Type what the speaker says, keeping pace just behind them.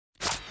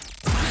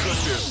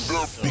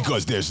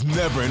Because there's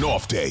never an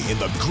off day in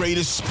the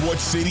greatest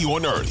sports city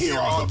on earth. Here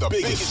are the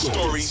biggest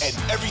stories and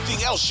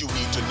everything else you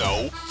need to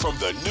know from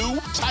the new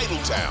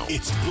Titletown.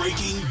 It's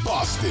Breaking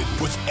Boston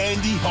with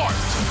Andy Hart.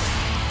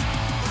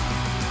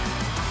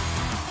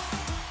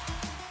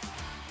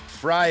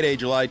 Friday,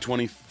 July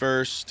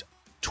 21st,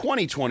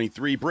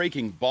 2023,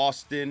 Breaking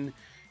Boston.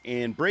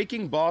 And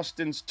Breaking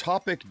Boston's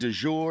topic du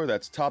jour,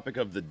 that's topic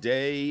of the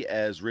day,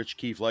 as Rich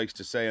Keefe likes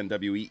to say on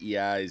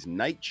WEEI's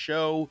night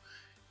show,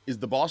 is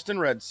the Boston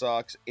Red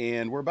Sox.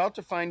 And we're about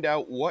to find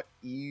out what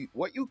you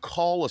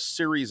call a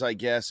series, I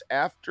guess,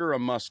 after a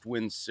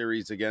must-win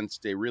series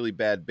against a really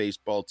bad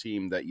baseball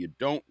team that you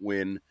don't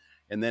win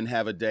and then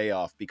have a day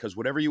off. Because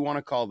whatever you want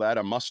to call that,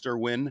 a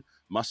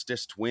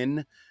mustest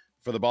win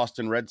for the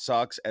Boston Red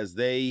Sox as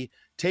they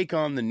take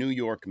on the New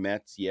York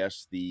Mets.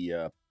 Yes,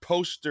 the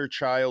poster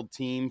child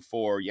team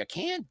for you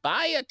can't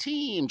buy a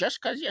team just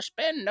because you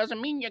spend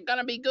doesn't mean you're going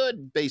to be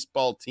good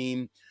baseball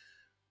team.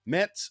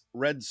 Mets,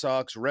 Red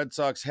Sox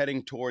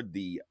heading toward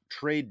the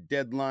trade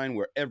deadline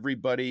where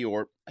everybody,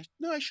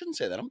 I shouldn't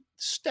say that. I'm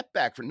step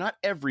back for not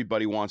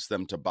everybody wants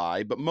them to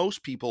buy, but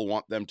most people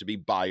want them to be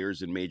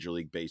buyers in Major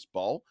League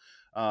Baseball.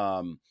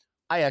 I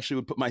actually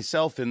would put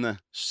myself in the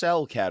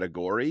sell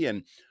category.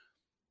 And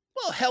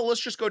well, hell, let's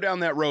just go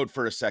down that road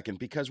for a second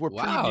because we're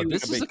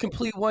this is a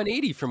complete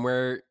 180 from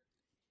where.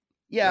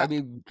 Yeah, I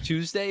mean,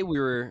 Tuesday we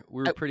were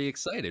pretty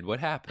excited. What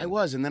happened? I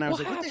was, and then I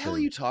was what the hell are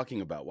you talking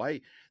about?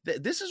 Why?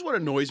 This is what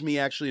annoys me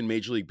actually in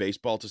Major League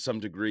Baseball to some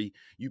degree.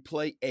 You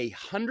play a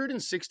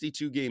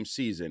 162 game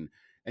season,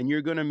 and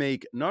you're going to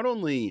make not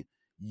only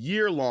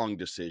year-long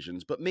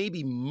decisions, but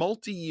maybe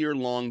multi-year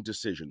long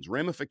decisions,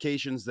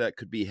 ramifications that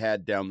could be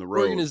had down the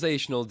road.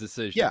 Organizational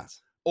decisions. Yeah.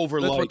 That's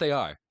what they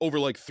are. Over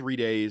like 3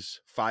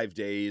 days, 5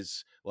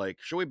 days. Like,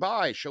 shall we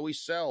buy? Shall we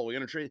sell? We're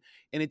going to trade.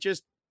 And it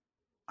just,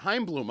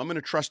 Heimblum, I'm going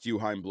to trust you,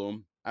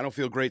 Heimblum. I don't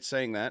feel great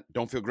saying that.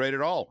 Don't feel great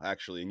at all,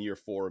 actually, in year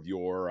 4 of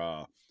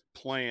your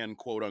plan,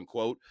 quote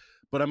unquote.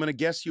 But I'm going to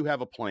guess you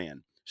have a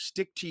plan.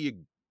 Stick to your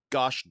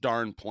gosh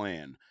darn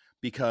plan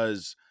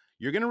because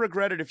you're going to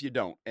regret it if you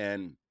don't.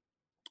 And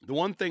the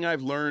one thing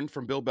I've learned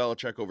from Bill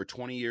Belichick over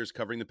 20 years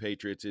covering the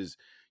Patriots is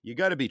you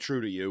got to be true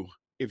to you.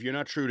 If you're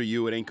not true to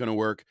you, it ain't going to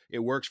work. It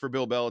works for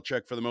Bill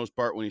Belichick for the most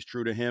part when he's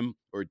true to him,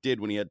 or it did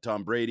when he had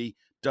Tom Brady.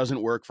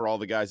 Doesn't work for all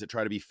the guys that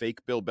try to be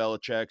fake Bill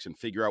Belichicks and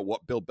figure out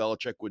what Bill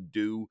Belichick would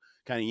do.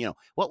 Kind of,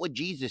 what would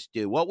Jesus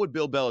do? What would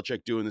Bill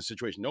Belichick do in this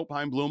situation? Nope,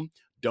 Heimblum,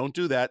 don't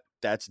do that.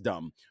 That's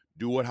dumb.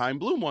 Do what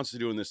Heimblum wants to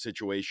do in this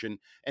situation,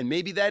 and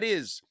maybe that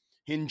is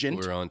hingent.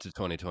 We're on to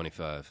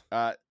 2025.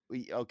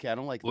 Okay, I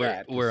don't like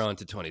that. We're on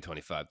to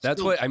 2025.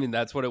 That's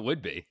what it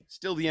would be.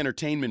 Still the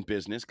entertainment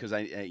business because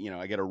I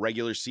got a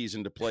regular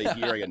season to play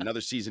here. I got another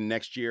season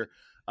next year.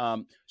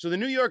 So the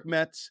New York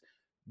Mets,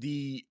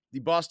 the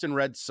Boston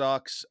Red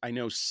Sox. I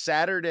know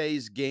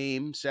Saturday's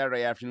game,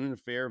 Saturday afternoon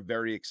affair,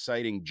 very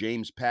exciting.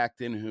 James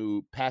Paxton,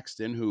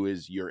 who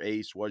is your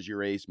ace, was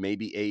your ace,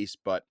 maybe ace,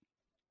 but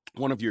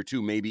one of your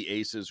two maybe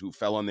aces who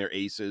fell on their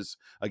aces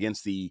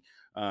against the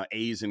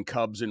A's and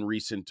Cubs in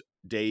recent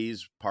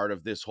days, part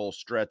of this whole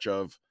stretch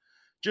of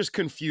just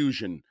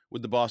confusion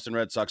with the Boston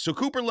Red Sox. So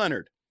Cooper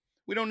Leonard,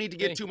 we don't need to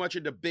get too much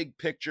into big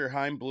picture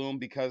Heimblum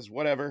because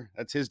whatever,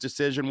 that's his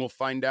decision. We'll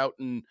find out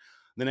in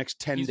the next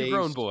 10 days. He's a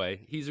grown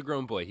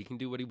boy. He can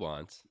do what he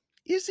wants.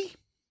 Is he?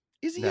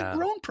 Is he a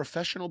grown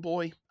professional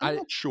boy? I'm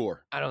not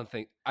sure. I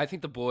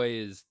think the boy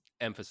is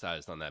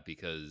emphasized on that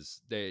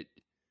because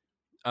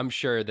I'm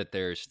sure that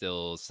there's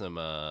still some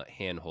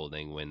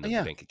hand-holding when the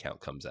bank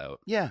account comes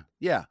out. Yeah.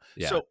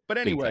 So, but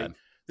anyway,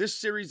 this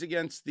series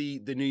against the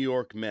New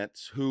York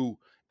Mets, who,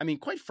 I mean,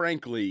 quite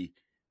frankly,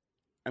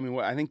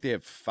 I think they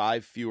have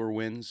 5 fewer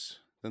wins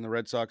than the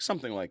Red Sox,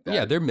 something like that.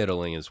 Yeah, they're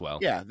middling as well.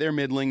 Yeah, they're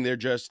middling. They're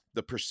just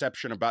the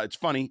perception about it's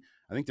funny.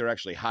 I think they're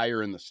actually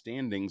higher in the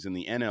standings in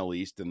the NL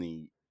East than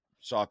the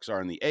Sox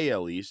are in the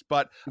AL East.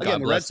 But again,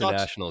 God bless the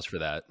Nationals for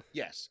that.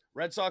 Yes.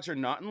 Red Sox are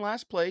not in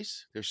last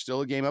place. They're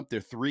still a game up. They're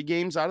 3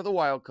 games out of the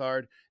wild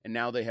card. And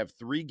now they have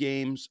 3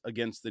 games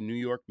against the New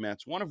York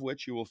Mets, one of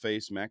which you will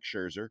face Max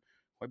Scherzer,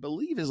 who I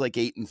believe is like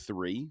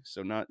 8-3.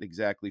 So not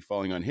exactly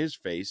falling on his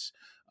face.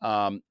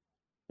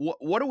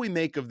 What do we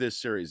make of this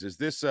series? Is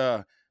this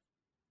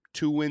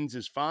 2 wins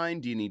is fine?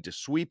 Do you need to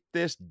sweep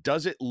this?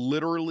 Does it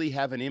literally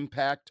have an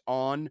impact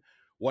on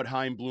what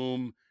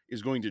Heimblum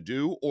is going to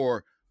do?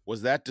 Or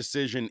was that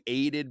decision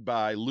aided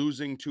by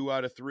losing 2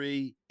 out of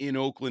 3 in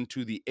Oakland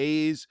to the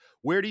A's?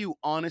 Where do you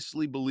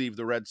honestly believe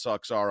the Red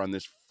Sox are on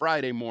this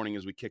Friday morning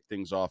as we kick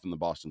things off in the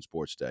Boston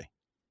Sports Day?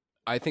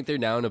 I think they're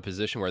now in a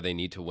position where they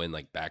need to win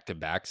like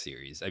back-to-back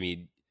series. I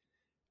mean,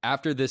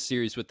 after this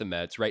series with the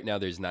Mets, right now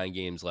there's 9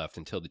 games left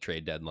until the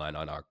trade deadline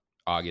on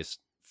August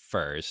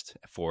 1st,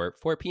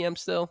 4 p.m.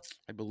 still.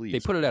 I believe they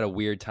put it at a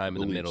weird time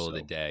in the middle of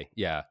the day.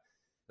 Yeah.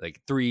 Like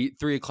 3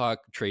 o'clock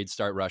trades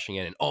start rushing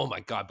in, and oh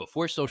my God,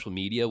 before social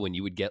media, when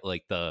you would get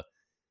like the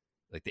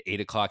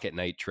 8 o'clock at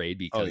night trade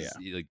because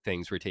like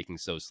things were taking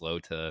so slow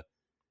to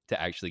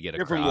actually get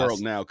different across.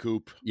 World now,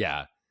 Coop.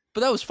 Yeah,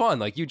 But that was fun.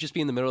 Like you'd just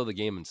be in the middle of the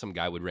game and some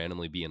guy would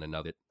randomly be in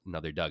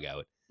another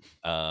dugout.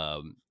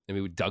 I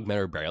mean, with Doug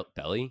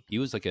Metter-Belly, he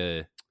was like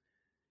the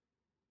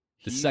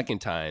second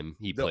time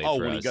he played for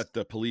when us. He got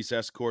the police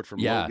escort from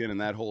Yeah. Logan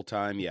and that whole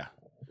time, yeah.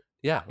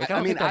 Yeah, like,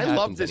 I mean, I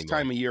love this anymore.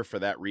 time of year for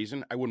that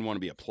reason. I wouldn't want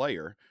to be a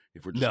player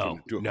if we're just going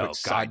to do a quick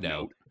side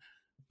note.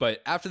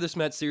 But after this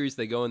Mets series,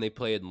 they go and they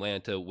play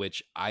Atlanta,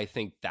 which I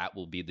think that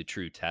will be the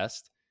true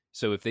test.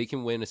 So if they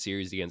can win a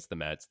series against the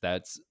Mets,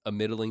 that's a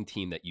middling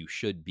team that you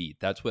should beat.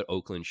 That's what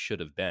Oakland should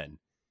have been.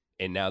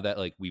 And now that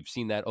like we've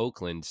seen that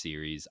Oakland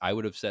series, I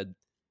would have said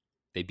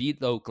they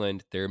beat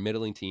Oakland. They're a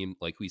middling team,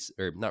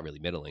 or not really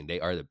middling. They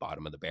are the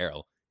bottom of the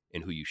barrel,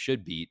 and who you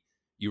should beat.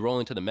 You roll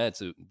into the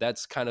Mets.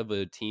 That's kind of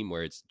a team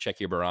where it's check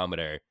your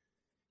barometer.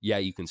 Yeah,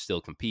 you can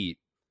still compete.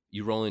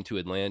 You roll into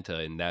Atlanta,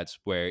 and that's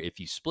where if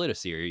you split a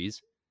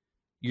series,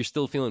 you're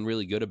still feeling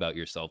really good about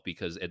yourself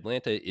because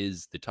Atlanta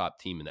is the top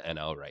team in the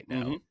NL right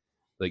now. Mm-hmm.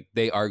 Like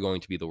they are going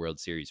to be the World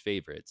Series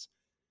favorites.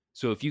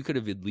 So if you could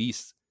have at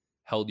least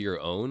held your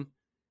own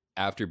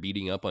after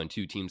beating up on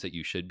two teams that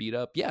you should beat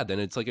up, yeah, then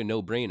it's like a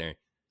no-brainer.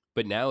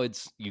 But now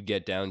you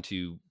get down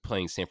to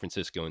playing San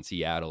Francisco and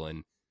Seattle,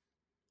 and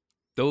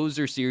those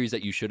are series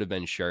that you should have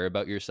been sure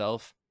about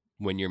yourself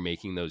when you're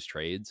making those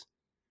trades.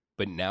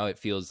 But now it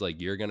feels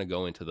like you're going to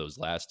go into those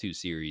last two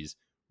series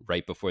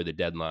right before the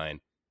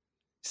deadline,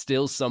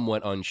 still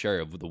somewhat unsure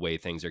of the way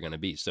things are going to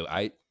be. So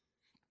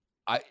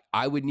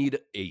I would need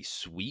a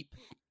sweep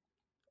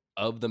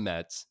of the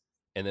Mets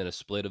and then a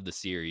split of the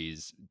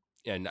series.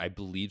 And I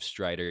believe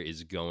Strider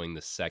is going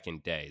the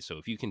second day. So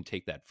if you can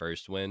take that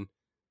first win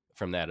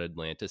from that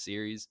Atlanta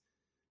series,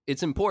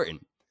 it's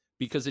important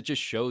because it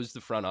just shows the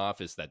front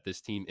office that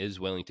this team is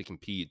willing to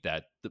compete,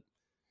 that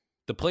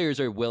the players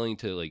are willing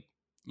to, like,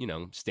 you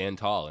know, stand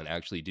tall and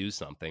actually do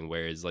something.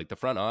 Whereas like the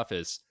front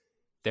office,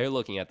 they're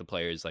looking at the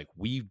players like,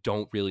 we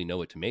don't really know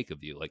what to make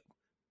of you. Like,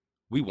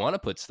 we want to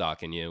put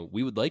stock in you.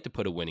 We would like to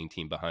put a winning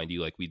team behind you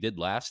like we did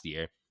last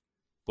year.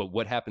 But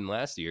what happened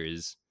last year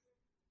is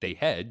they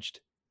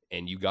hedged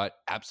and you got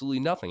absolutely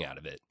nothing out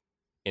of it.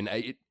 And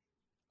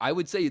I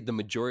would say the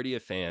majority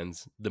of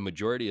fans, the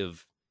majority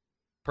of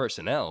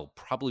personnel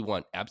probably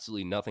want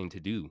absolutely nothing to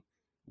do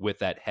with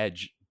that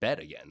hedge bet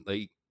again.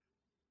 Like,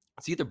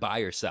 it's either buy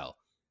or sell.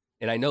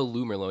 And I know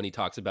Lou Merloni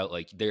talks about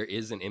like there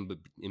is an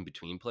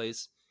in-between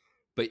place,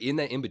 but in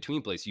that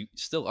in-between place, you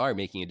still are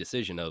making a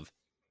decision of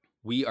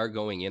we are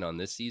going in on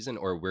this season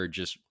or we're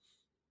just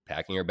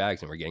packing our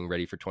bags and we're getting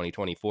ready for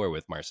 2024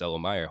 with Marcelo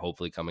Meyer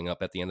hopefully coming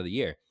up at the end of the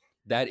year.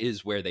 That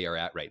is where they are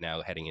at right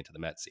now heading into the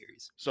Mets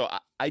series. So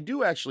I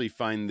do actually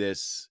find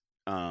this,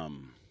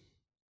 and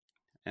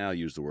I'll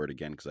use the word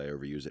again because I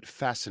overuse it,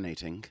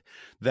 fascinating,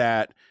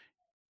 that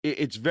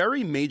it's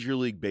very Major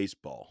League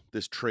Baseball,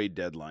 this trade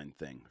deadline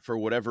thing. For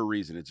whatever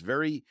reason,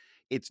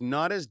 it's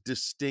not as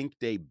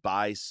distinct a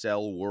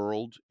buy-sell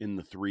world in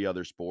the three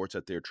other sports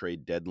at their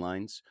trade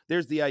deadlines.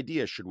 There's the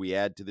idea, should we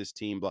add to this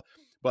team?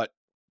 But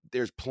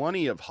there's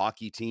plenty of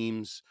hockey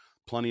teams,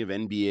 plenty of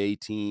NBA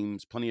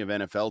teams, plenty of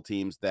NFL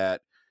teams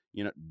that,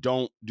 you know,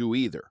 don't do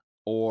either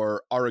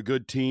or are a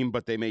good team,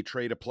 but they may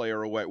trade a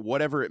player away,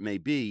 whatever it may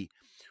be.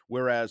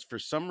 Whereas for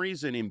some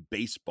reason in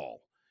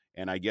baseball,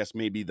 and I guess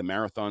maybe the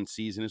marathon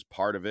season is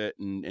part of it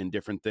and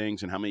different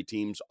things and how many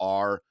teams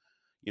are,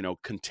 you know,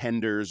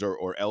 contenders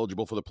or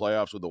eligible for the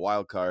playoffs with the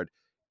wild card,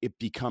 it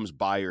becomes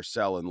buy or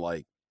sell and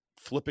like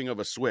flipping of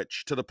a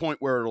switch to the point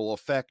where it'll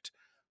affect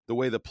the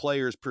way the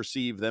players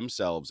perceive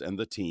themselves and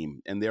the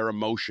team and their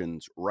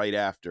emotions right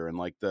after. And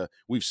like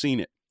we've seen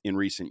it in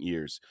recent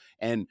years.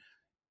 And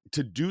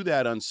to do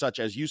that on such,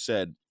 as you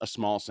said, a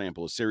small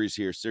sample, a series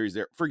here, series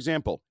there. For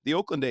example, the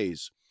Oakland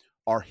A's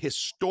are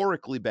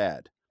historically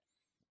bad,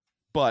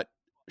 but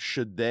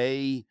should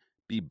they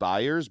be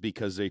buyers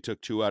because they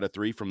took 2 out of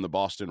 3 from the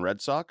Boston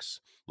Red Sox?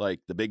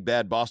 Like the big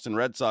bad Boston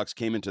Red Sox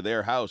came into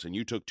their house and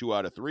you took 2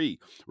 out of 3.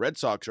 Red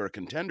Sox are a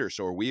contender.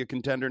 So are we a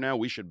contender now?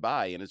 We should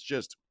buy. And it's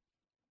just,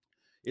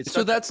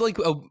 so that's like,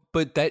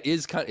 but that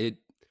is kind of,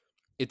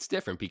 it's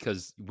different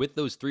because with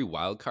those 3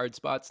 wild card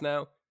spots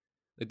now,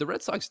 like the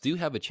Red Sox do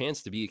have a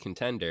chance to be a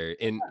contender,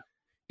 and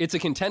it's a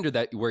contender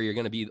that where you're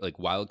going to be like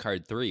wild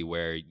card 3,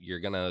 where you're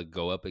going to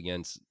go up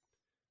against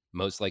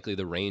most likely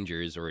the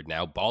Rangers or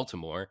now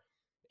Baltimore.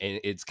 And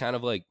it's kind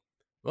of like,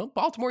 well,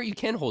 Baltimore, you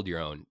can hold your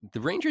own.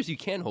 The Rangers, you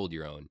can hold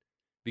your own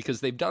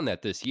because they've done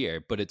that this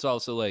year. But it's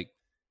also like,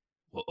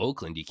 well,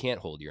 Oakland, you can't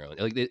hold your own.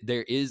 Like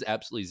there is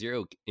absolutely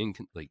zero,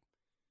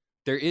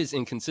 there is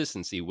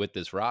inconsistency with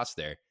this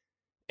roster.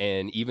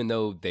 And even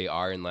though they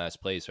are in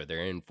last place or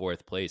they're in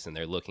 4th place and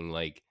they're looking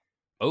like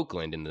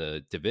Oakland in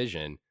the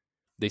division,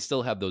 they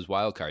still have those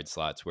wild card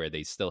slots where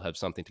they still have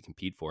something to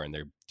compete for, and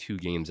they're 2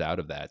 games out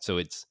of that.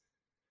 So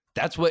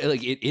that's what,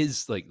 like, it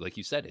is like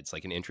you said, it's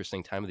like an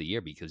interesting time of the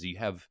year because you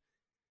have,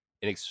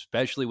 and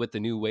especially with the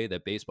new way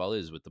that baseball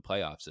is with the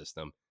playoff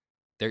system,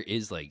 there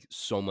is like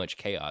so much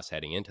chaos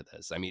heading into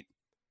this. I mean,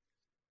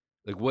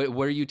 like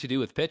what are you to do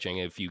with pitching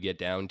if you get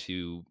down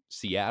to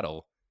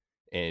Seattle?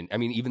 And I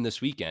mean, even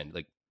this weekend,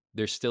 like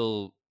there's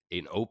still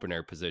an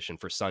opener position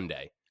for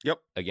Sunday. Yep.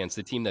 Against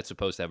a team that's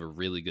supposed to have a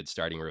really good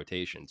starting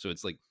rotation. So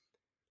it's like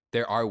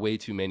there are way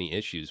too many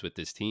issues with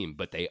this team,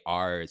 but they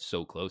are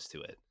so close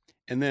to it.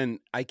 And then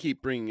I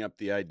keep bringing up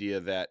the idea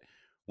that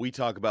we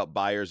talk about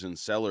buyers and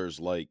sellers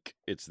like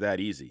it's that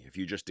easy. If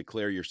you just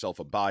declare yourself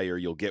a buyer,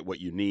 you'll get what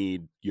you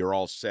need. You're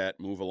all set.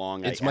 Move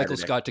along. It's Michael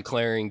Scott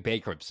declaring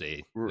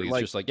bankruptcy. He's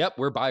just like, yep,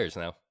 we're buyers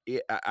now.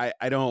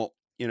 I don't,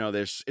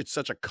 it's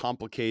such a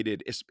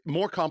complicated, it's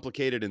more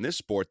complicated in this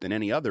sport than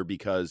any other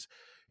because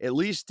at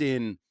least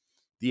in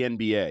the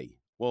NBA,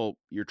 well,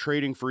 you're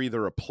trading for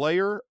either a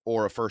player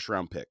or a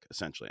first-round pick,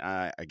 essentially.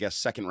 I guess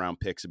second-round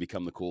picks have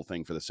become the cool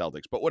thing for the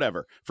Celtics, but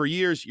whatever. For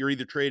years, you're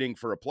either trading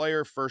for a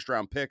player,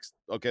 first-round picks.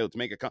 Okay, let's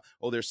make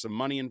there's some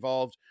money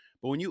involved.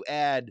 But when you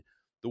add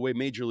the way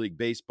Major League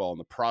Baseball and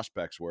the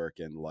prospects work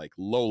and like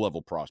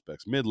low-level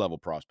prospects, mid-level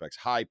prospects,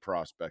 high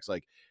prospects,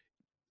 like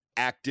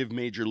active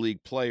Major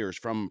League players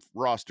from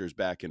rosters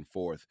back and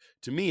forth,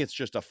 to me, it's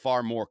just a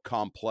far more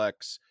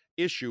complex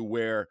issue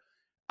where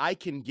I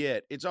can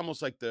get, it's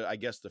almost like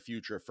the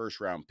future of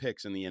first round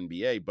picks in the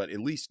NBA, but at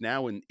least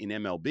now in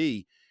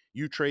MLB,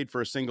 you trade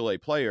for a single A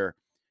player.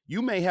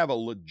 You may have a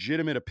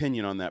legitimate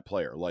opinion on that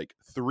player. Like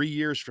 3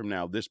 years from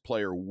now, this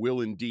player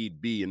will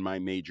indeed be in my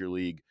major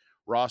league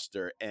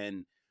roster.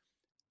 And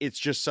it's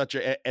just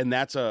and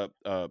that's a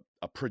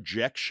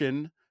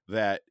projection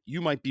that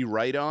you might be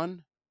right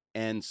on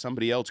and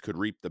somebody else could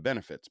reap the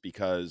benefits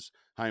because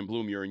Chaim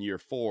Bloom, you're in year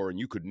 4 and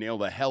you could nail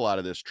the hell out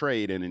of this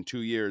trade. And in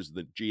 2 years,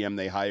 the GM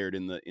they hired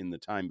in the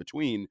time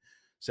between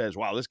says,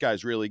 wow, this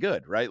guy's really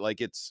good, right?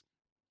 Like it's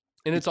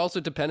also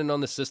dependent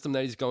on the system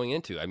that he's going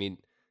into. I mean,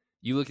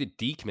 you look at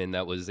Diekman,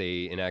 that was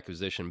an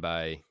acquisition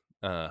by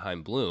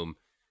Chaim Bloom,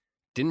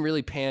 didn't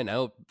really pan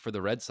out for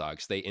the Red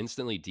Sox. They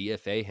instantly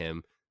DFA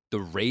him. The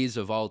Rays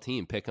of all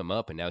team pick him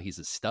up and now he's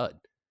a stud.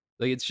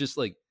 Like, it's just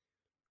like,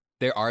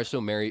 there are so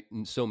many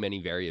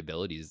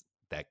variabilities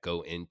that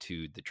go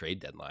into the trade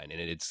deadline. And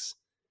it's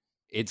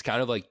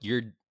kind of like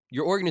your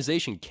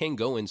organization can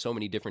go in so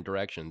many different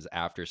directions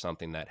after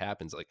something that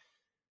happens, like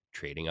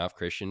trading off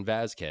Christian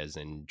Vazquez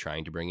and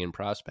trying to bring in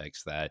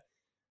prospects that,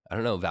 I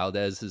don't know,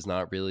 Valdez has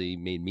not really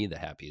made me the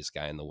happiest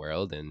guy in the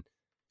world. And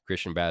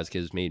Christian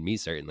Vazquez made me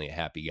certainly a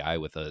happy guy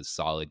with a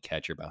solid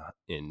catcher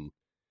in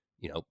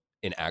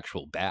an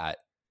actual bat.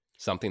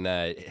 Something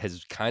that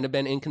has kind of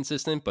been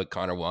inconsistent, but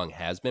Connor Wong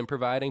has been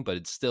providing, but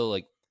it's still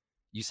like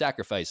you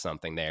sacrifice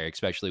something there,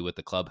 especially with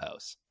the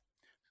clubhouse.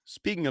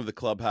 Speaking of the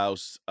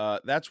clubhouse,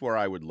 that's where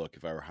I would look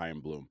if I were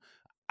Chaim Bloom.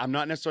 I'm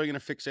not necessarily going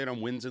to fixate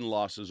on wins and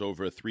losses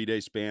over a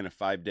 3-day span, a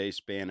 5-day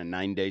span, a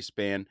 9-day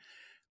span.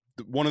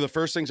 One of the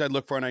first things I'd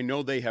look for, and I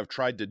know they have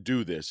tried to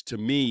do this, to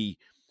me,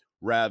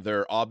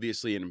 rather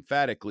obviously and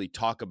emphatically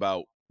talk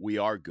about we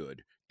are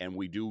good and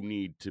we do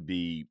need to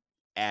be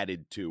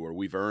added to, or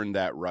we've earned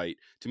that right.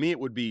 To me, it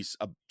would be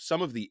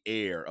some of the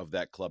air of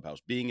that clubhouse,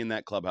 being in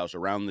that clubhouse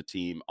around the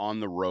team on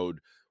the road.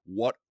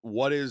 What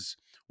is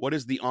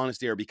the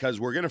honest air? Because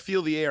we're going to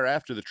feel the air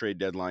after the trade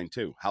deadline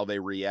too, how they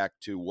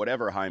react to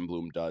whatever Chaim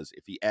Bloom does.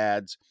 If he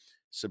adds,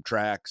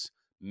 subtracts,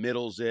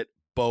 middles it,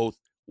 both,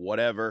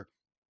 whatever.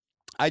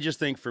 I just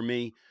think for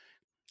me,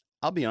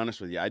 I'll be honest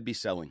with you, I'd be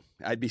selling.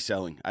 I'd be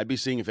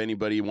seeing if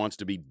anybody wants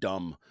to be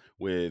dumb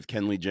with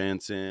Kenley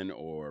Jansen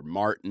or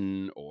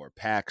Martin or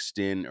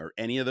Paxton or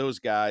any of those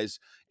guys,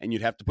 and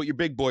you'd have to put your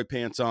big boy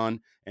pants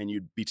on and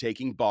you'd be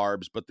taking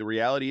barbs. But the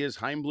reality is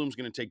Chaim Bloom's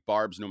going to take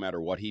barbs no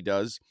matter what he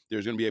does.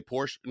 There's going to be a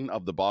portion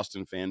of the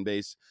Boston fan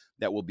base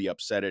that will be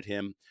upset at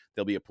him.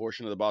 There'll be a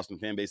portion of the Boston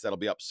fan base that'll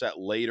be upset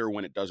later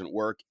when it doesn't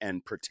work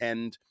and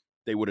pretend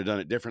they would have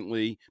done it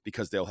differently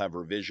because they'll have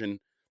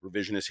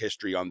revisionist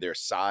history on their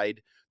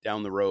side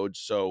down the road.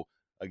 So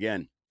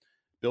again,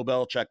 Bill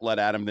Belichick let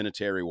Adam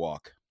Vinatieri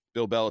walk.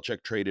 Bill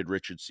Belichick traded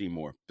Richard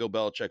Seymour. Bill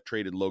Belichick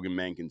traded Logan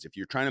Mankins. If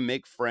you're trying to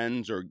make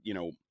friends or,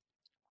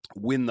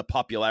 win the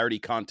popularity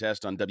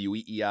contest on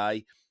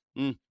WEEI,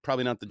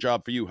 probably not the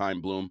job for you,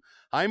 Chaim Bloom.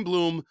 Chaim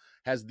Bloom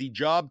has the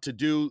job to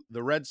do,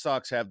 the Red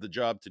Sox have the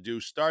job to do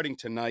starting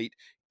tonight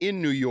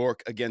in New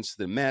York against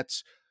the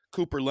Mets.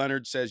 Cooper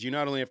Leonard says you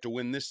not only have to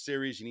win this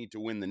series, you need to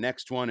win the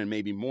next one and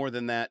maybe more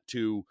than that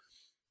to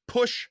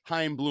push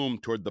Chaim Bloom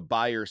toward the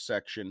buyer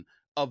section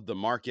of the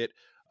market.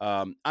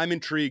 I'm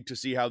intrigued to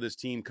see how this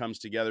team comes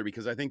together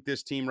because I think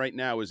this team right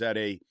now is at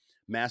a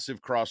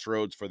massive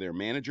crossroads for their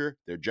manager,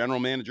 their general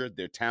manager,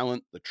 their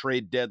talent, the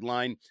trade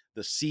deadline,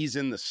 the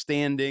season, the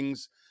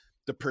standings,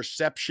 the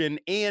perception,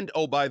 and,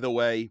 oh, by the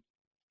way,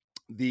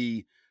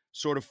 the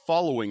sort of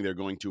following they're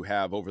going to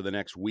have over the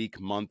next week,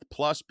 month,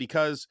 plus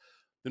because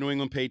the New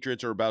England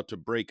Patriots are about to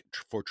break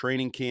for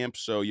training camp,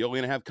 so you're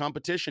going to have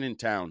competition in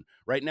town.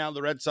 Right now,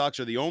 the Red Sox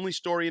are the only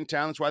story in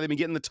town. That's why they've been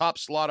getting the top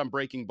slot on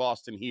Breaking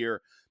Boston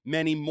here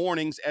many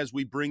mornings as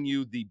we bring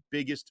you the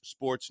biggest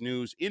sports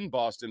news in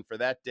Boston for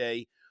that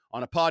day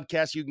on a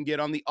podcast you can get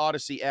on the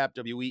Odyssey app,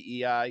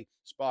 WEEI,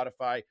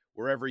 Spotify,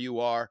 wherever you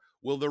are.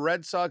 Will the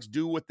Red Sox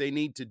do what they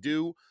need to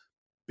do?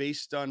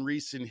 Based on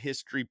recent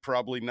history,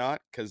 probably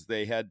not, because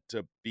they had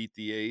to beat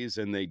the A's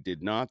and they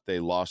did not. They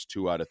lost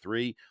 2 out of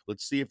 3.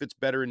 Let's see if it's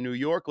better in New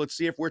York. Let's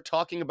see if we're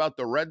talking about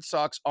the Red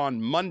Sox on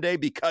Monday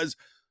because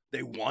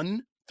they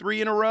won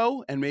 3 in a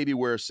row and maybe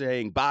we're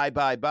saying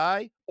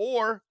bye,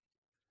 or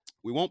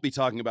we won't be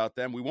talking about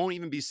them. We won't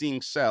even be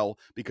seeing sell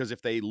because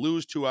if they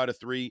lose 2 out of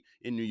 3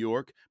 in New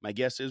York, my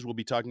guess is we'll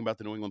be talking about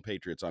the New England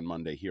Patriots on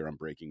Monday here on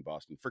Breaking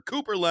Boston. For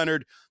Cooper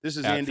Leonard, this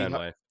is At Andy.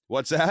 Fenway.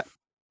 What's that?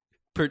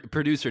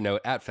 Producer note,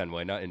 at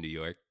Fenway, not in New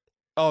York.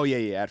 Oh,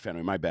 yeah, at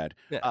Fenway. My bad.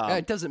 Yeah,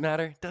 it doesn't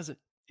matter.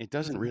 It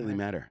doesn't really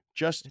matter.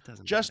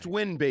 Just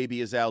win,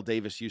 baby, as Al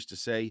Davis used to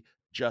say.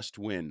 Just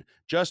win.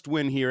 Just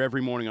win here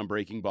every morning on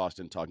Breaking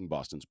Boston, talking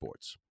Boston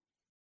sports.